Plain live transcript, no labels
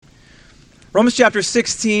Romans chapter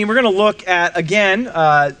 16, we're going to look at, again,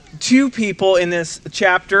 two people in this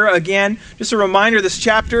chapter. Again, just a reminder, this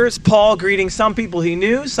chapter is Paul greeting some people he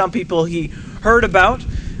knew, some people he heard about,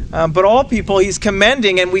 but all people he's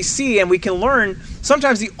commending, and we see and we can learn.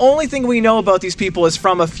 Sometimes the only thing we know about these people is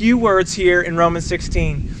from a few words here in Romans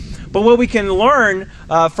 16. But what we can learn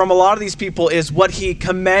from a lot of these people is what he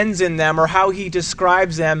commends in them or how he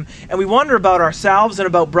describes them. And we wonder about ourselves and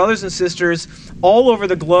about brothers and sisters all over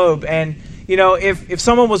the globe. And, you know, if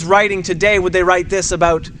someone was writing today, would they write this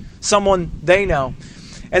about someone they know?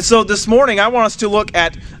 And so this morning, I want us to look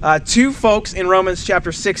at two folks in Romans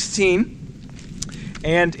chapter 16.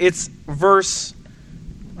 And it's verse...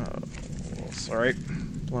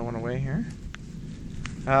 blowing away here.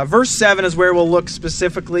 Verse 7 is where we'll look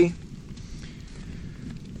specifically.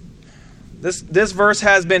 This verse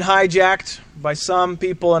has been hijacked by some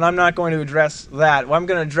people, and I'm not going to address that. Well, I'm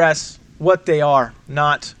going to address what they are,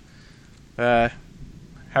 not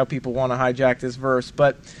how people want to hijack this verse.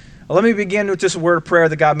 But let me begin with just a word of prayer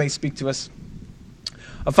that God may speak to us.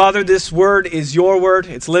 Father, this word is your word.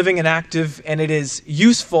 It's living and active, and it is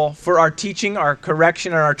useful for our teaching, our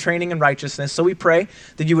correction, and our training in righteousness. So we pray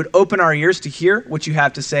that you would open our ears to hear what you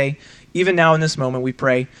have to say. Even now in this moment, we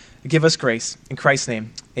pray, give us grace. In Christ's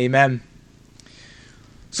name, amen.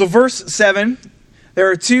 So verse 7, there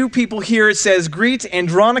are two people here. It says, "Greet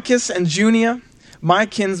Andronicus and Junia, my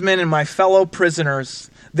kinsmen and my fellow prisoners.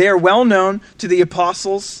 They are well known to the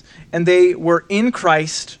apostles, and they were in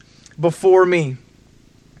Christ before me."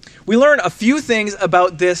 We learn a few things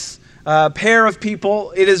about this pair of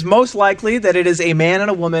people. It is most likely that it is a man and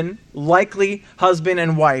a woman, likely husband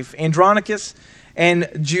and wife, Andronicus and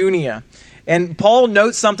Junia. And Paul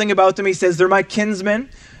notes something about them. He says they're my kinsmen,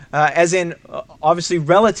 as in obviously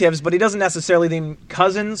relatives, but he doesn't necessarily mean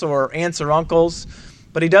cousins or aunts or uncles,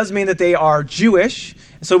 but he does mean that they are Jewish.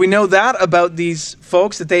 So we know that about these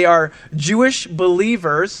folks, that they are Jewish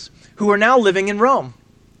believers who are now living in Rome.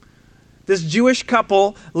 This Jewish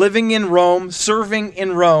couple living in Rome, serving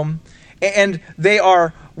in Rome, and they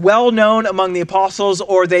are well known among the apostles,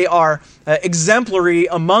 or they are exemplary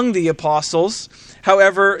among the apostles,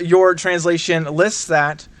 however your translation lists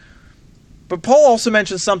that. But Paul also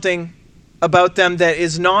mentions something about them that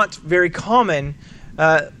is not very common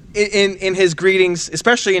in his greetings,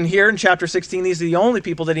 especially in here in chapter 16. These are the only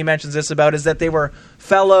people that he mentions this about, is that they were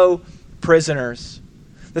fellow prisoners.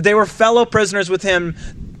 That they were fellow prisoners with him.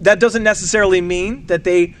 That doesn't necessarily mean that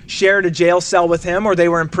they shared a jail cell with him or they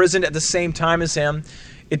were imprisoned at the same time as him.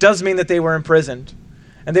 It does mean that they were imprisoned.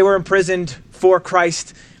 And they were imprisoned for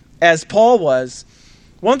Christ as Paul was.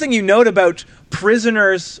 One thing you note about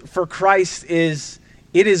prisoners for Christ is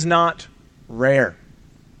it is not rare.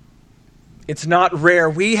 It's not rare.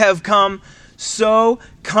 We have come so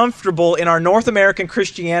comfortable in our North American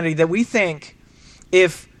Christianity that we think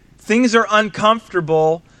if things are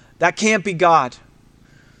uncomfortable, that can't be God.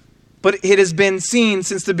 But it has been seen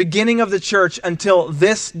since the beginning of the church until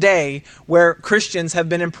this day where Christians have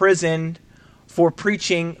been imprisoned for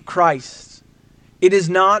preaching Christ. It is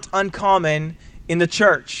not uncommon in the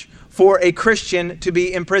church for a Christian to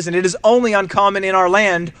be imprisoned. It is only uncommon in our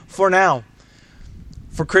land for now,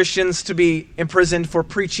 for Christians to be imprisoned for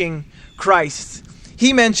preaching Christ.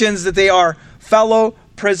 He mentions that they are fellow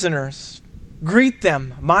prisoners. Greet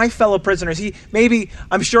them, my fellow prisoners.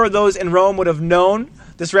 I'm sure those in Rome would have known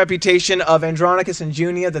this reputation of Andronicus and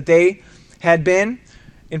Junia, that they had been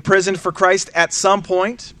imprisoned for Christ at some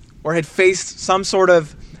point or had faced some sort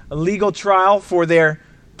of legal trial for their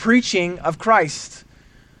preaching of Christ.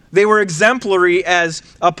 They were exemplary as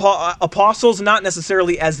apostles, not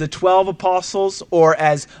necessarily as the 12 apostles or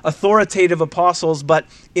as authoritative apostles, but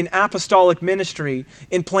in apostolic ministry,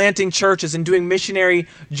 in planting churches and doing missionary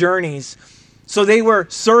journeys. So they were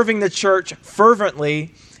serving the church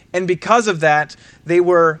fervently, and because of that, they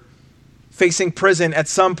were facing prison at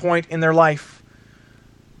some point in their life.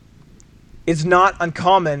 It's not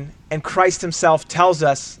uncommon, and Christ himself tells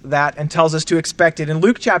us that and tells us to expect it. In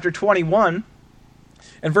Luke chapter 21,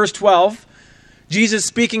 and verse 12, Jesus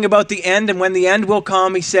speaking about the end and when the end will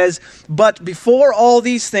come, he says, "But before all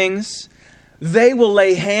these things, they will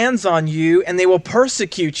lay hands on you and they will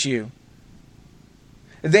persecute you.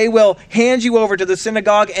 They will hand you over to the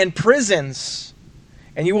synagogue and prisons,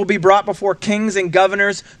 and you will be brought before kings and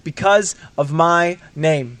governors because of my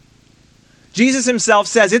name." Jesus himself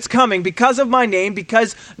says it's coming because of my name,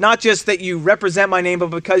 because not just that you represent my name,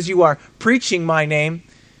 but because you are preaching my name.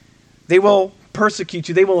 They will persecute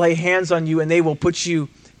you, they will lay hands on you, and they will put you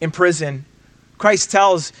in prison. Christ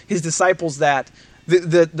tells his disciples that,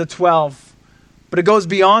 the 12. But it goes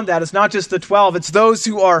beyond that. It's not just the 12, it's those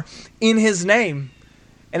who are in his name.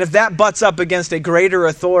 And if that butts up against a greater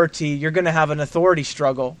authority, you're going to have an authority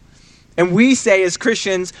struggle. And we say as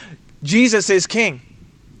Christians, Jesus is King.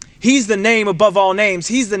 He's the name above all names.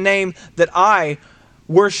 He's the name that I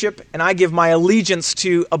worship and I give my allegiance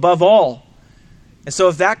to above all. And so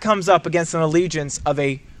if that comes up against an allegiance of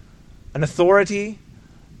an authority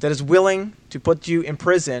that is willing to put you in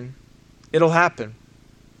prison, it'll happen.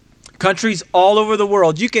 Countries all over the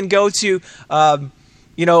world. You can go to,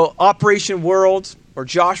 Operation World or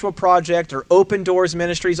Joshua Project or Open Doors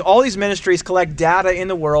Ministries. All these ministries collect data in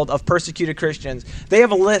the world of persecuted Christians. They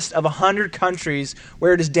have a list of 100 countries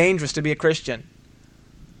where it is dangerous to be a Christian.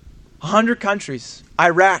 100 countries.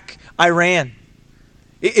 Iraq, Iran.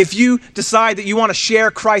 If you decide that you want to share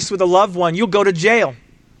Christ with a loved one, you'll go to jail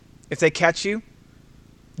if they catch you.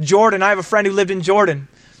 Jordan, I have a friend who lived in Jordan,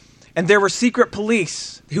 and there were secret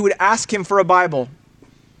police who would ask him for a Bible,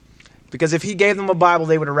 because if he gave them a Bible,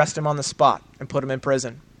 they would arrest him on the spot and put him in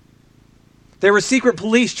prison. There were secret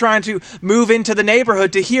police trying to move into the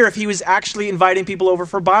neighborhood to hear if he was actually inviting people over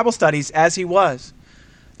for Bible studies, as he was.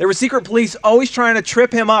 There were secret police always trying to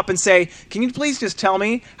trip him up and say, can you please just tell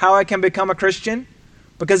me how I can become a Christian?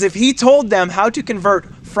 Because if he told them how to convert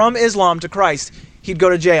from Islam to Christ, he'd go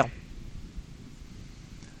to jail.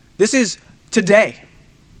 This is today.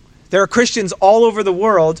 There are Christians all over the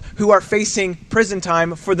world who are facing prison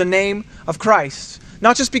time for the name of Christ.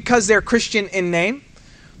 Not just because they're Christian in name,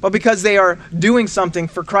 but because they are doing something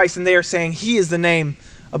for Christ and they are saying He is the name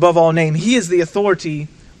above all name. He is the authority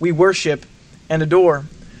we worship and adore.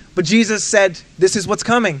 But Jesus said, this is what's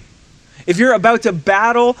coming. If you're about to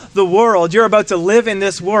battle the world, you're about to live in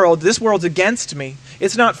this world's against me.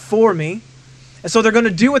 It's not for me. And so they're going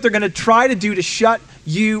to do what they're going to try to do to shut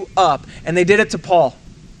you up. And they did it to Paul.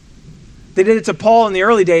 They did it to Paul in the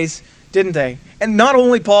early days, didn't they? And not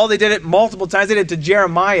only Paul, they did it multiple times. They did it to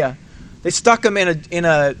Jeremiah. They stuck him in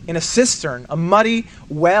a cistern, a muddy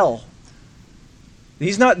well.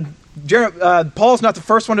 Paul's not the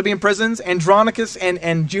first one to be in prisons. Andronicus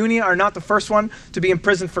and Junia are not the first one to be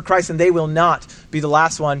imprisoned for Christ, and they will not be the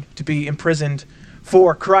last one to be imprisoned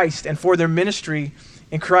for Christ and for their ministry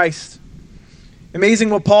in Christ. Amazing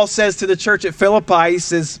what Paul says to the church at Philippi. He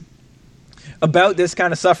says about this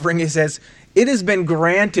kind of suffering, he says, it has been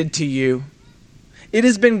granted to you. It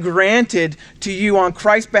has been granted to you on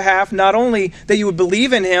Christ's behalf, not only that you would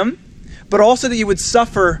believe in Him, but also that you would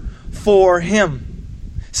suffer for Him.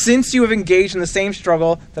 Since you have engaged in the same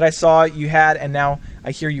struggle that I saw you had and now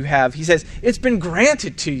I hear you have. He says, it's been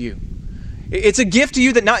granted to you. It's a gift to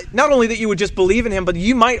you that not only that you would just believe in Him, but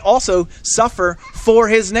you might also suffer for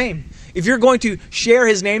His name. If you're going to share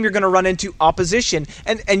His name, you're going to run into opposition.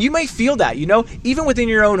 And you may feel that, even within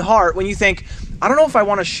your own heart when you think, I don't know if I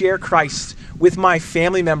want to share Christ with my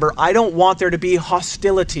family member. I don't want there to be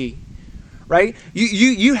hostility, right?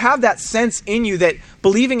 You have that sense in you that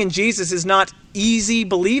believing in Jesus is not easy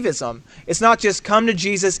believism. It's not just come to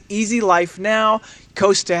Jesus, easy life now,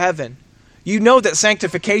 coast to heaven. You know that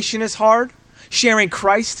sanctification is hard. Sharing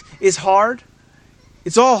Christ is hard.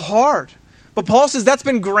 It's all hard. But Paul says that's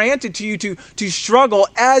been granted to you to struggle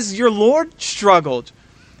as your Lord struggled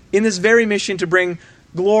in this very mission to bring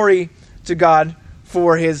glory to God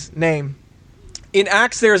for His name. In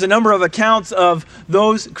Acts, there's a number of accounts of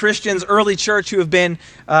those Christians, early church, who have been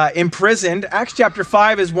imprisoned. Acts chapter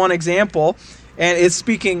 5 is one example, and it's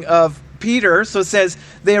speaking of Peter. So it says,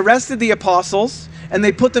 they arrested the apostles, and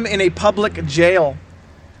they put them in a public jail.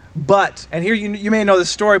 But, and here you may know the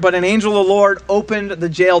story, but an angel of the Lord opened the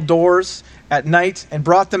jail doors at night and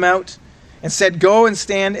brought them out and said, go and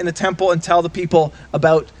stand in the temple and tell the people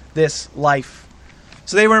about this life.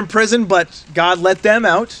 So they were in prison, but God let them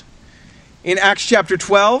out. In Acts chapter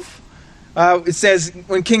 12, it says,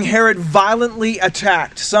 when King Herod violently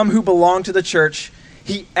attacked some who belonged to the church,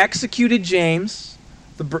 he executed James,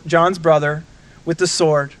 John's brother, with the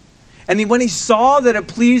sword. And when he saw that it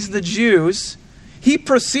pleased the Jews, he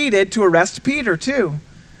proceeded to arrest Peter too.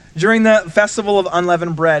 During the festival of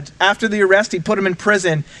unleavened bread, after the arrest, he put him in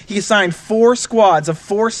prison. He assigned 4 squads of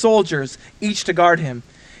 4 soldiers, each to guard him,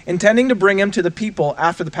 intending to bring him to the people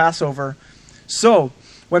after the Passover. So,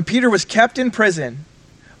 when Peter was kept in prison,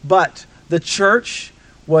 but the church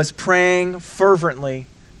was praying fervently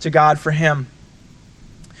to God for him.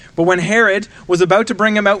 But when Herod was about to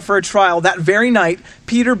bring him out for a trial, that very night,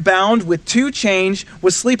 Peter, bound with 2 chains,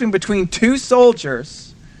 was sleeping between 2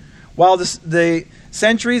 soldiers. While the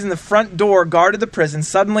sentries in the front door guarded the prison,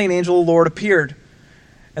 suddenly an angel of the Lord appeared.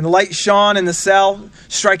 And the light shone in the cell,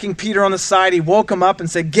 striking Peter on the side. He woke him up and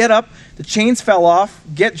said, get up. The chains fell off,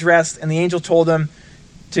 get dressed. And the angel told him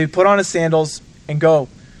to put on his sandals and go.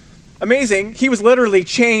 Amazing. He was literally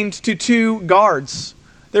chained to 2 guards.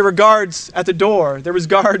 There were guards at the door. There was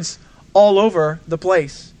guards all over the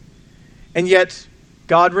place. And yet,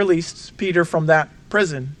 God released Peter from that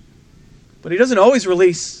prison. But he doesn't always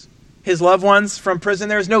release his loved ones from prison.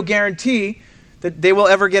 There is no guarantee that they will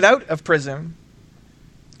ever get out of prison.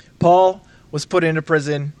 Paul was put into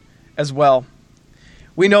prison as well.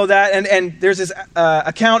 We know that, and there's this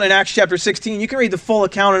account in Acts chapter 16. You can read the full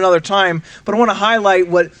account another time, but I want to highlight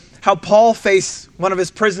how Paul faced one of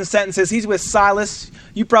his prison sentences. He's with Silas.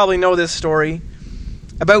 You probably know this story.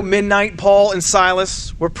 About midnight, Paul and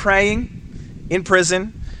Silas were praying in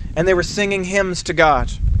prison, and they were singing hymns to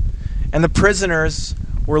God. And the prisoners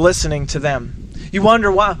were listening to them. You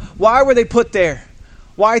wonder, why were they put there?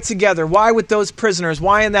 Why together? Why with those prisoners?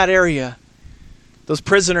 Why in that area? Those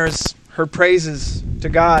prisoners heard praises to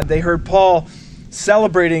God. They heard Paul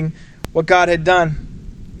celebrating what God had done.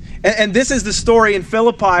 And this is the story in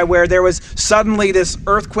Philippi where there was suddenly this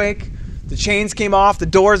earthquake. The chains came off, the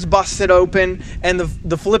doors busted open, and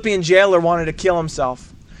the Philippian jailer wanted to kill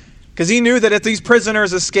himself. Because he knew that if these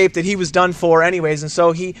prisoners escaped, that he was done for anyways. And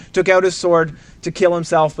so he took out his sword to kill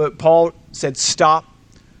himself. But Paul said, "Stop.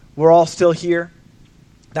 We're all still here."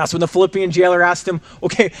 That's when the Philippian jailer asked him,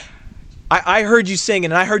 "Okay, I heard you singing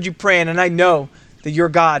and I heard you praying, and I know that your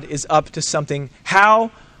God is up to something. How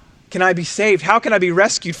can I be saved? How can I be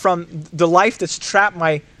rescued from the life that's trapped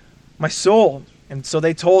my soul?" And so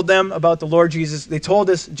they told them about the Lord Jesus. They told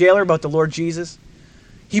this jailer about the Lord Jesus.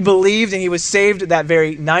 He believed and he was saved that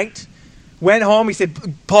very night. Went home. He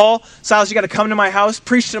said, "Paul, Silas, you got to come to my house.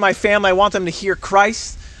 Preach to my family. I want them to hear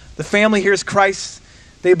Christ." The family hears Christ.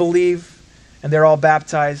 They believe, and they're all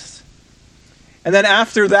baptized. And then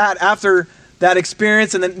after that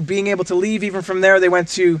experience and then being able to leave even from there, they went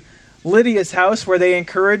to Lydia's house where they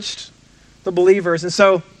encouraged the believers. And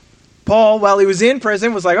so Paul, while he was in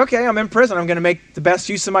prison, was like, "Okay, I'm in prison. I'm going to make the best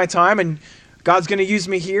use of my time, and God's going to use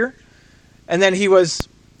me here." And then he was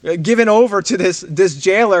given over to this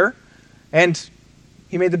jailer, and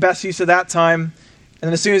he made the best use of that time. And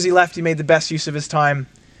then as soon as he left, he made the best use of his time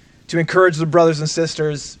to encourage the brothers and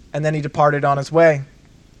sisters, and then he departed on his way.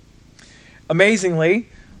 Amazingly,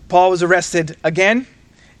 Paul was arrested again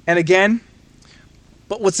and again.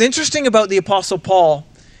 But what's interesting about the Apostle Paul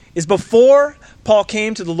is before Paul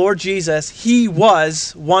came to the Lord Jesus, he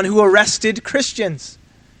was one who arrested Christians.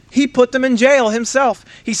 He put them in jail himself.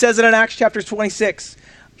 He says it in Acts chapter 26.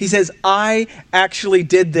 He says, "I actually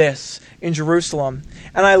did this in Jerusalem,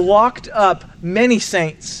 and I locked up many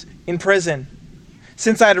saints in prison.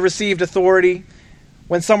 Since I had received authority,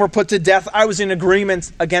 when some were put to death, I was in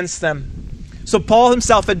agreement against them." So Paul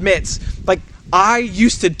himself admits, I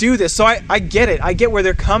used to do this, so I get it. I get where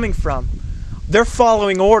they're coming from. They're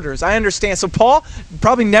following orders. I understand. So Paul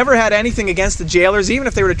probably never had anything against the jailers, even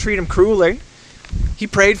if they were to treat him cruelly. He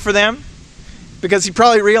prayed for them because he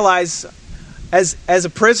probably realized as a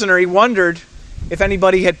prisoner, he wondered if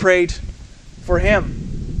anybody had prayed for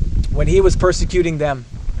him when he was persecuting them.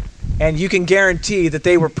 And you can guarantee that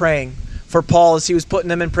they were praying for Paul as he was putting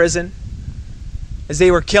them in prison. As they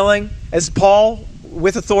were killing, as Paul,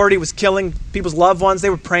 with authority, was killing people's loved ones, they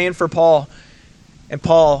were praying for Paul. And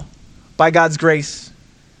Paul, by God's grace,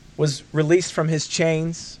 was released from his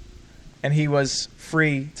chains, and he was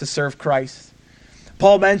free to serve Christ.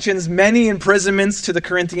 Paul mentions many imprisonments to the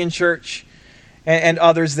Corinthian church and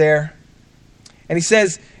others there. And it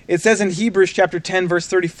says in Hebrews chapter 10, verse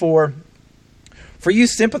 34, "For you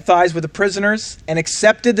sympathize with the prisoners and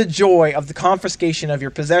accepted the joy of the confiscation of your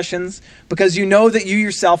possessions, because you know that you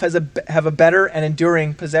yourself have a better and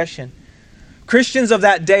enduring possession." Christians of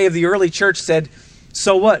that day of the early church said,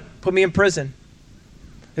 "So what? Put me in prison.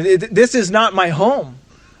 This is not my home.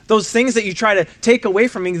 Those things that you try to take away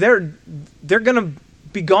from me, they're going to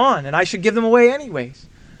be gone, and I should give them away anyways."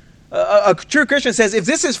 A true Christian says, if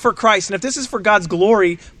this is for Christ and if this is for God's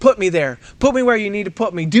glory, put me there. Put me where you need to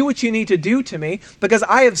put me. Do what you need to do to me, because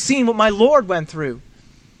I have seen what my Lord went through.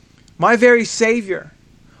 My very Savior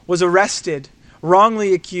was arrested,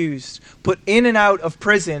 wrongly accused, put in and out of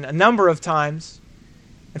prison a number of times.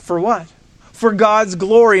 And for what? For God's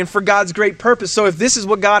glory and for God's great purpose. So if this is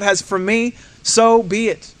what God has for me, so be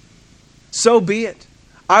it. So be it.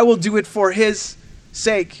 I will do it for His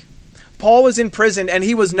sake. Paul was in prison and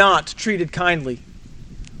he was not treated kindly.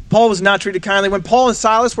 Paul was not treated kindly. When Paul and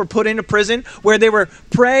Silas were put into prison, where they were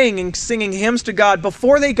praying and singing hymns to God,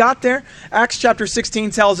 before they got there, Acts chapter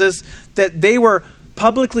 16 tells us that they were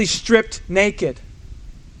publicly stripped naked,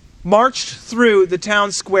 marched through the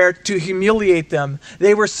town square to humiliate them.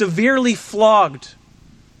 They were severely flogged.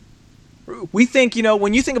 We think,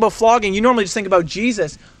 when you think about flogging, you normally just think about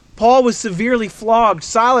Jesus. Paul was severely flogged.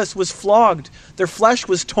 Silas was flogged. Their flesh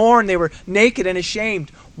was torn. They were naked and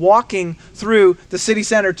ashamed, walking through the city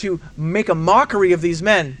center to make a mockery of these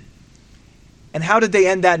men. And how did they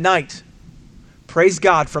end that night? Praise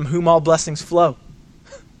God, from whom all blessings flow.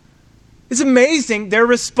 It's amazing their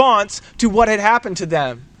response to what had happened to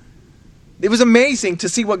them. It was amazing to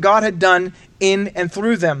see what God had done in and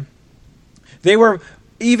through them. They were,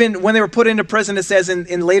 even when they were put into prison, it says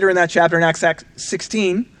later in that chapter in Acts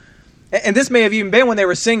 16, and this may have even been when they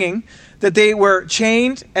were singing, that they were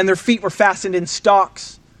chained and their feet were fastened in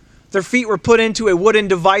stocks. Their feet were put into a wooden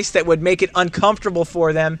device that would make it uncomfortable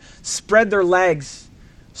for them, spread their legs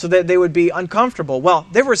so that they would be uncomfortable. Well,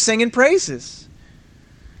 they were singing praises.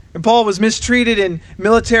 And Paul was mistreated in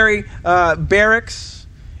military barracks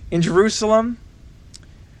in Jerusalem.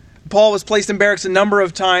 Paul was placed in barracks a number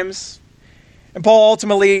of times. And Paul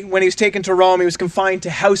ultimately, when he was taken to Rome, he was confined to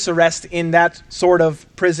house arrest in that sort of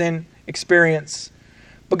prison experience.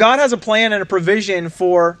 But God has a plan and a provision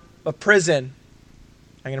for a prison.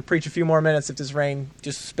 I'm going to preach a few more minutes if this rain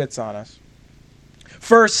just spits on us.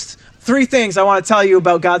 First, 3 things I want to tell you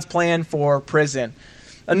about God's plan for prison.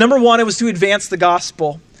 Number 1, it was to advance the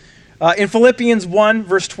gospel. In Philippians 1,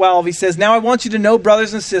 verse 12, he says, "Now I want you to know,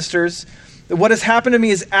 brothers and sisters, that what has happened to me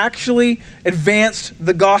has actually advanced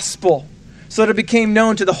the gospel, so that it became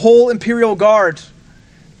known to the whole imperial guard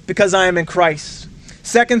because I am in Christ."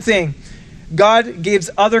 Second thing, God gives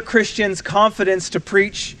other Christians confidence to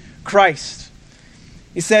preach Christ.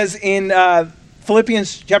 He says in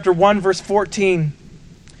Philippians chapter 1, verse 14,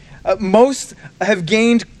 most have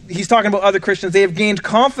gained, he's talking about other Christians, they have gained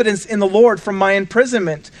confidence in the Lord from my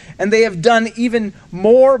imprisonment, and they have done even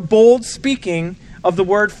more bold speaking of the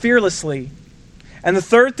word fearlessly. And the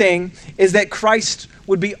third thing is that Christ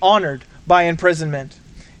would be honored by imprisonment.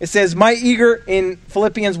 It says, in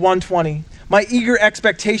Philippians 1:20, my eager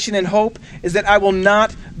expectation and hope is that I will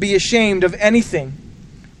not be ashamed of anything.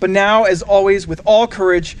 But now, as always, with all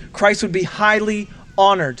courage, Christ would be highly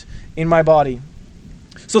honored in my body.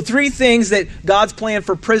 So 3 things that God's plan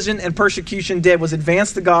for prison and persecution did was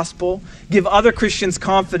advance the gospel, give other Christians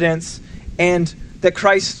confidence, and that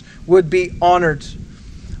Christ would be honored.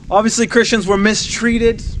 Obviously, Christians were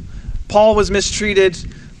mistreated. Paul was mistreated.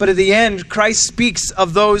 But at the end, Christ speaks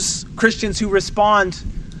of those Christians who respond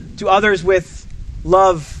to others with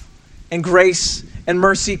love and grace and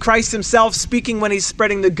mercy. Christ himself speaking when he's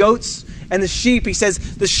spreading the goats and the sheep. He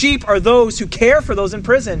says, the sheep are those who care for those in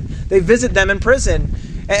prison. They visit them in prison.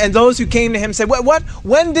 And those who came to him said, what?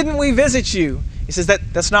 When didn't we visit you? He says,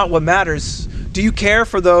 that's not what matters. Do you care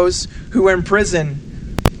for those who are in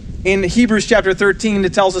prison? In Hebrews chapter 13,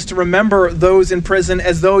 it tells us to remember those in prison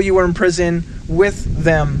as though you were in prison with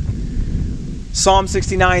them. Psalm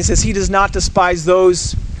 69 says, he does not despise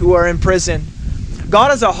those who are in prison.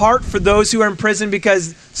 God has a heart for those who are in prison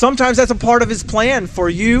because sometimes that's a part of his plan for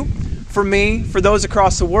you, for me, for those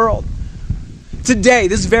across the world. Today,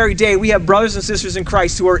 this very day, we have brothers and sisters in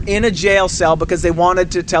Christ who are in a jail cell because they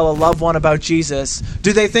wanted to tell a loved one about Jesus.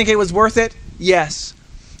 Do they think it was worth it? Yes.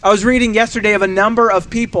 I was reading yesterday of a number of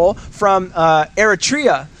people from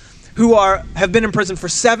Eritrea who have been in prison for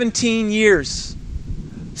 17 years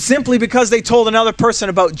simply because they told another person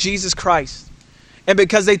about Jesus Christ and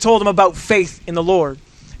because they told them about faith in the Lord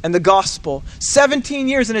and the gospel. 17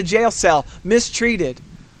 years in a jail cell, mistreated.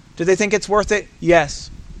 Do they think it's worth it? Yes.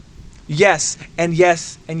 Yes, and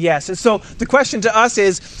yes, and yes. And so the question to us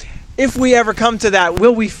is, if we ever come to that,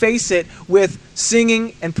 will we face it with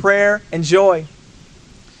singing and prayer and joy?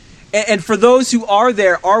 And for those who are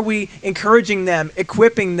there, are we encouraging them,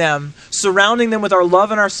 equipping them, surrounding them with our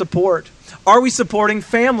love and our support? Are we supporting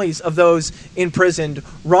families of those imprisoned,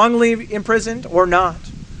 wrongly imprisoned or not?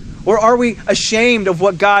 Or are we ashamed of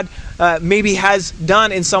what God maybe has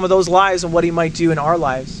done in some of those lives and what he might do in our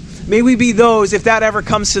lives? May we be those, if that ever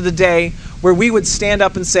comes to the day, where we would stand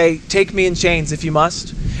up and say, take me in chains if you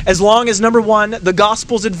must. As long as, number 1, the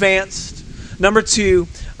gospel's advanced. Number 2,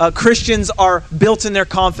 Christians are built in their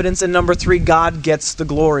confidence. And number 3, God gets the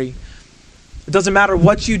glory. It doesn't matter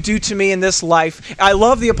what you do to me in this life. I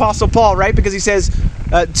love the Apostle Paul, right? Because he says,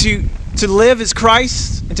 to live is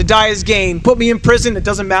Christ and to die is gain. Put me in prison, it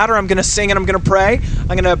doesn't matter. I'm going to sing and I'm going to pray.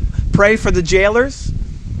 I'm going to pray for the jailers.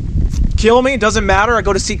 Kill me, it doesn't matter. I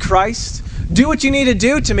go to see Christ. Do what you need to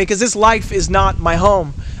do to me because this life is not my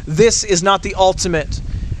home. This is not the ultimate.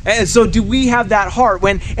 And so do we have that heart?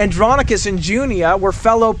 When Andronicus and Junia were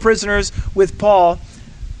fellow prisoners with Paul,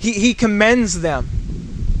 he commends them.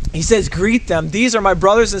 He says, greet them. These are my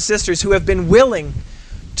brothers and sisters who have been willing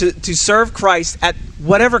to serve Christ at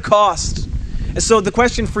whatever cost. And so the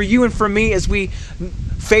question for you and for me as we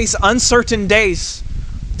face uncertain days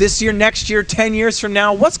this year, next year, 10 years from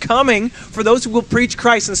now? What's coming for those who will preach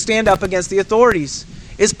Christ and stand up against the authorities?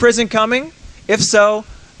 Is prison coming? If so,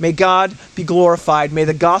 may God be glorified. May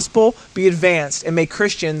the gospel be advanced, and may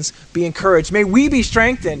Christians be encouraged. May we be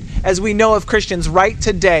strengthened as we know of Christians right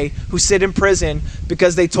today who sit in prison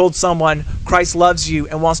because they told someone Christ loves you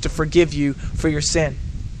and wants to forgive you for your sin.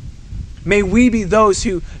 May we be those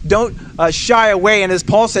who don't shy away. And as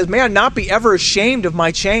Paul says, may I not be ever ashamed of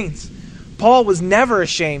my chains. Paul was never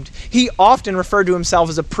ashamed. He often referred to himself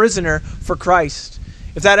as a prisoner for Christ.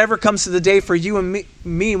 If that ever comes to the day for you and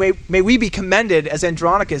me, may we be commended as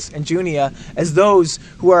Andronicus and Junia, as those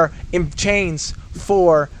who are in chains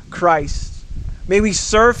for Christ. May we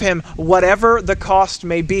serve him whatever the cost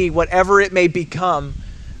may be, whatever it may become.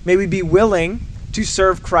 May we be willing to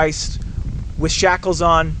serve Christ with shackles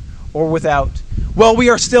on or without. While we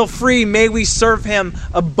are still free, may we serve him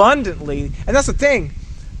abundantly. And that's the thing.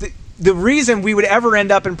 The reason we would ever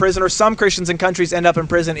end up in prison, or some Christians in countries end up in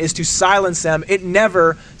prison, is to silence them. It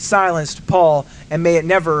never silenced Paul, and may it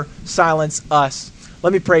never silence us.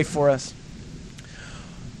 Let me pray for us.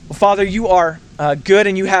 Well, Father, you are good,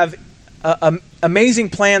 and you have amazing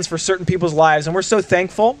plans for certain people's lives, and we're so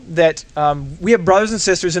thankful that we have brothers and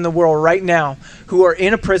sisters in the world right now who are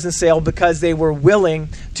in a prison cell because they were willing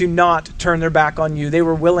to not turn their back on you. They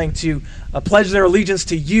were willing to pledge their allegiance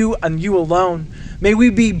to you and you alone. May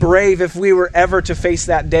we be brave if we were ever to face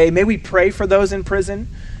that day. May we pray for those in prison.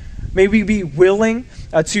 May we be willing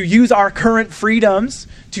to use our current freedoms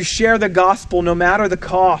to share the gospel no matter the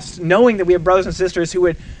cost, knowing that we have brothers and sisters who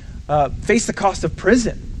would face the cost of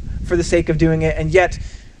prison for the sake of doing it. And yet,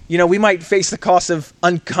 we might face the cost of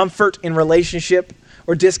uncomfort in relationship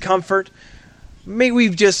or discomfort. May we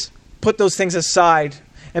just put those things aside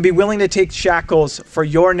and be willing to take shackles for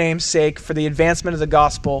your name's sake, for the advancement of the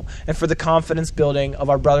gospel, and for the confidence building of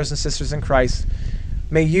our brothers and sisters in Christ.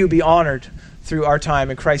 May you be honored through our time.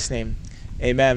 In Christ's name, amen.